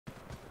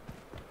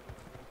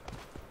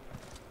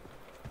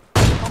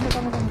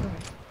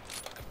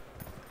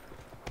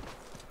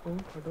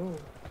हटो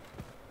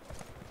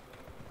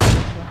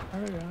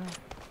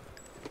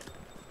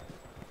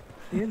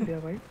तेल दिया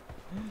भाई।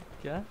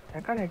 क्या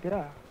हैकर है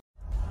क्या?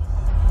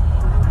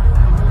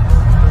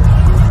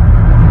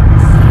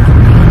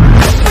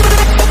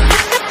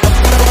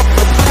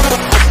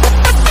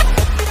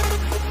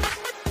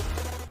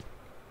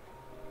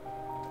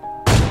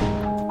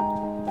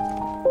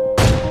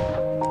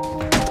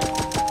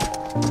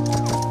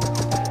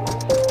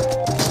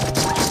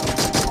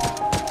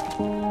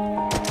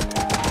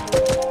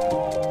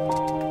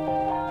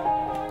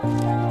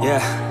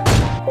 Yeah,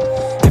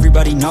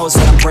 everybody knows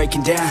that I'm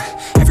breaking down.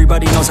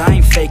 Everybody knows I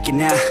ain't faking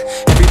now.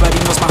 Everybody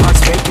knows my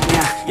heart's faking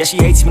now. Yeah, she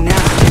hates me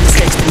now, in the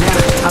States, but now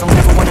I don't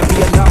ever wanna be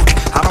alone.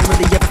 I don't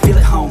really ever feel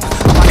at home.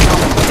 On my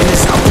own, in the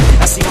zone,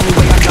 that's the only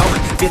way I know.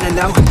 Feeling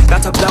low,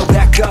 about to blow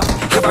back up.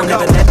 I won't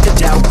ever let the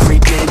doubt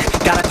creep in.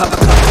 Gotta pop a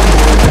couple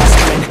more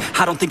aspirin.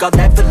 I don't think I'll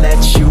ever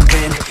let you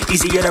in.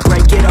 Easier to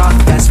break it off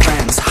best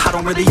friends. I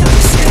don't really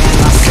understand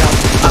myself.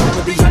 I don't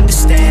really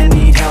understand,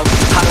 need help.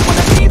 I don't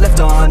wanna be left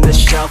on the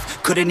shelf.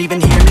 Couldn't even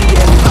hear me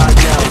if I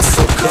yelled. It's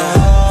so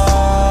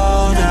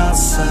cold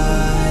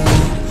outside,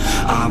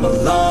 I'm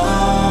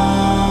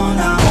alone,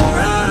 I'm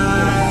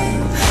alright.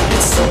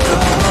 It's so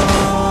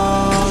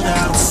cold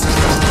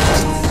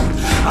outside,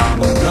 I'm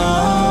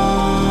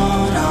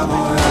alone, I'm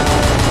alright.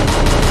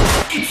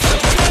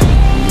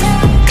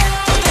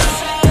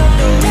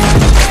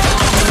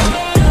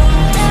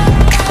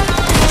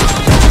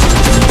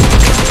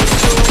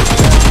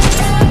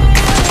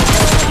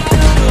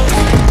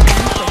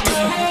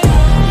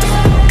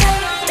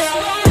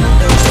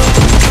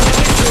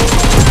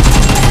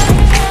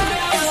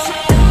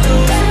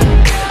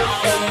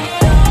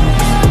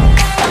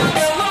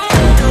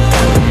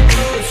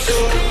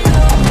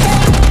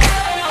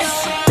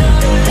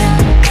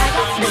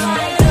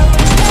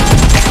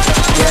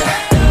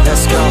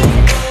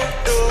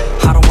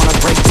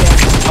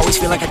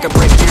 Like I could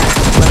break now,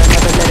 but I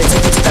never let it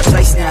take me to that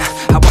place now.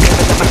 I won't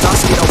ever let my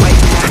thoughts get away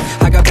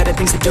now. I got better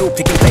things to do,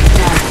 picking fake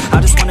now. I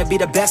just wanna be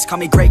the best, call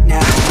me great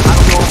now. I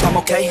don't know if I'm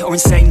okay or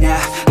insane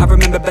now. I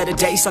remember better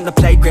days on the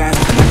playground.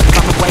 I can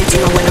find my way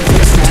even when I'm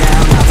feeling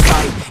down. I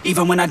fight,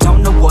 even when I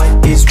don't know what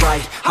is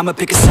right. I'ma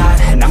pick a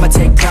side, and I'ma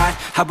take pride.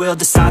 I will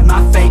decide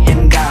my fate,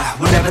 and I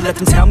will never let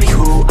them tell me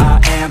who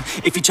I am.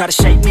 If you try to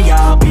shake me,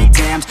 I'll be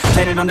damned.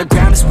 Planet on the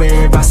ground is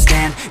where I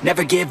stand.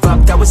 Never give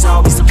up, that was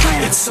always the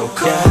plan. It's so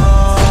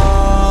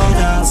cold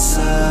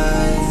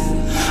outside,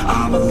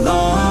 I'm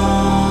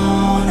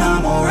alone,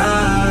 I'm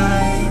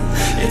alright.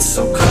 It's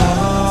so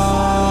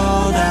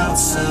cold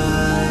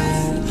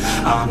outside,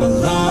 I'm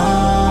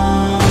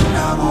alone,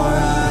 I'm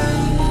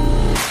alright.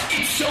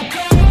 It's so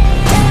cold.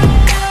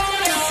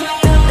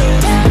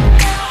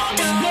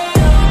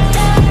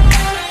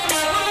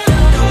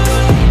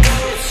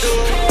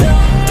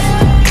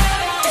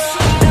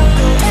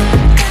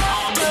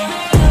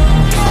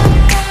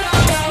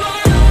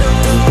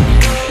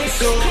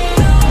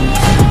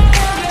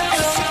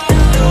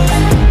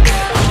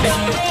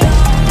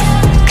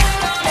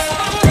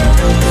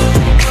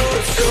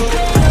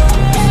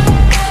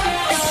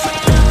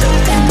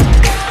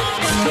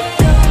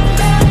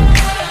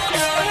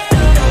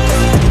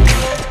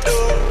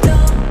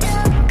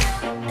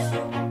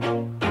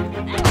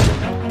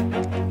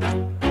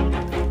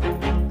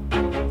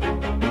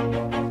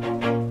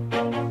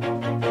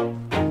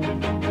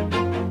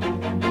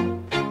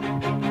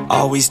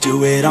 Always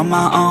do it on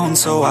my own,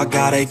 so I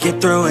gotta get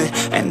through it.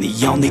 And the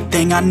only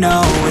thing I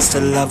know is to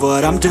love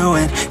what I'm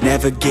doing.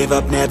 Never give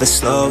up, never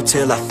slow,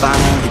 till I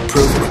finally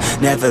prove it.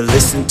 Never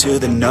listen to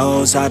the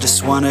no's, I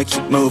just wanna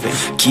keep moving.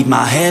 Keep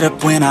my head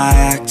up when I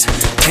act,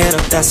 head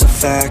up, that's a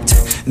fact.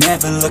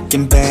 Never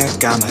looking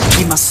back, I'ma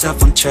keep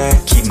myself on track.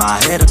 Keep my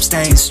head up,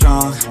 staying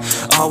strong,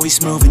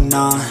 always moving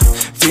on.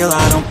 Feel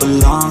I don't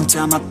belong,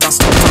 tell my thoughts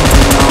to move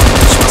along.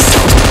 Push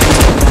myself to be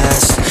the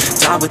best,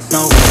 die with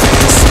no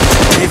regrets.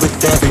 Live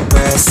with every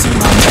breath, see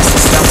my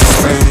message start to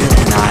spread.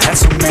 And I had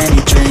so many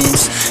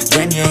dreams,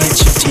 when you hit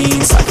your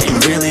teens. Life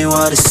ain't really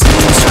what it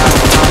seems, try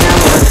to find out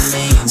what it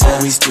means.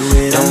 Always do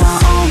it on my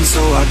own,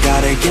 so I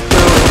gotta get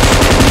through it.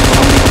 And the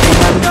only thing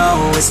I know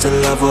is to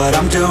love what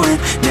I'm doing.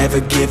 Never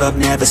give up,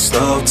 never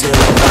slow, till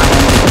I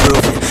finally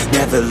prove it.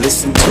 Never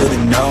listen to the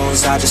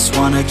no's, I just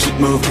wanna keep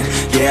moving.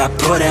 Yeah, I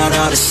put out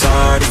all this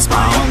art, it's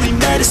my only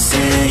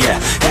medicine. Yeah,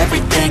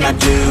 everything I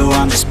do,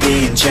 I'm just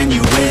being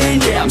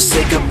genuine. Yeah, I'm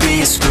sick of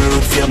being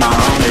screwed, feel my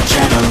own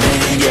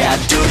adrenaline. Yeah, I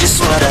do just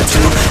what I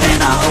do,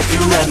 and I hope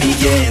you let me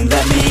in,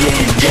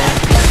 yeah.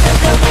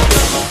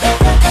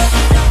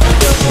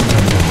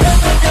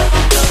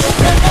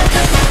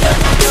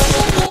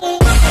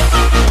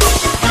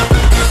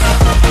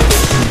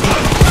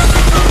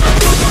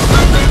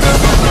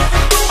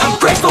 I'm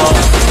grateful,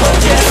 oh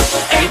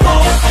yeah,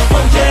 able,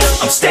 oh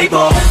yeah, I'm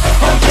stable,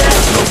 oh yeah,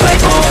 no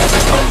label,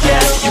 oh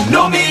yeah, you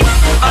know me,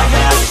 I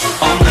have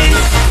only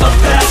a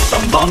path,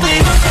 I'm lonely,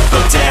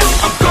 but damn,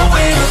 I'm going to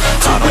win.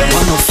 I don't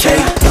want no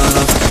fake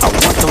love, I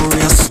want the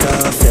real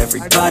stuff.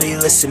 Everybody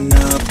listen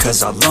up,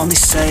 cause I'll only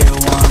say it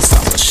once.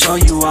 I'm gonna show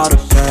you all the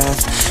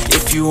path.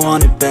 If you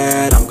want it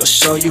bad, I'm gonna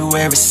show you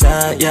where it's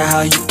at. Yeah,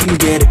 how you can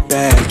get it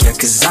back. Yeah,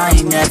 cause I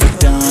ain't never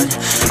done.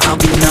 I'll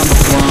be number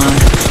one,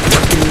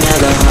 working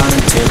hella hard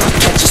until I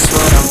get just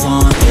what I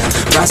want.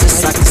 Yeah,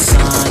 rises like the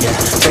sun, yeah,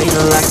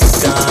 fatal like the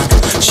gun.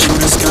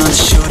 Shooters gonna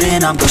shoot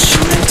and I'm gonna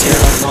shoot until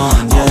I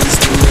won. Yeah, always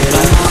do it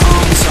on my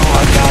own, so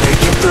I gotta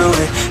get through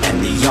it. And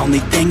the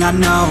only thing I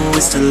know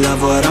is to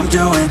love what I'm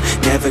doing.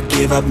 Never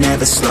give up,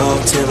 never slow,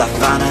 till I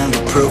finally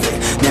prove it.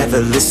 Never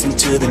listen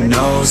to the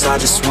no's, I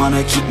just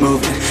wanna keep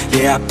moving.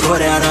 Yeah, I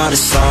put out all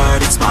this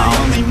art, it's my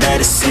only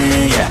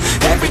medicine. Yeah,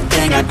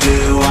 everything I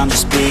do, I'm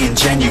just being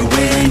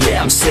genuine.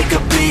 Yeah, I'm sick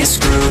of being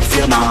screwed,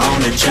 feel my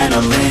own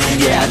adrenaline.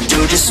 Yeah, I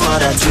do just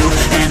what I do,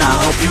 and I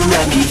hope you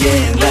let me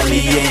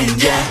in,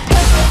 yeah.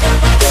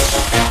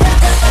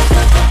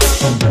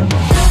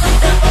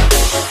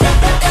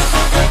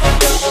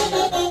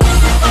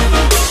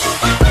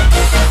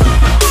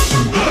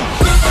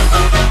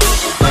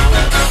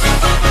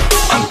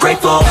 I'm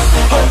grateful,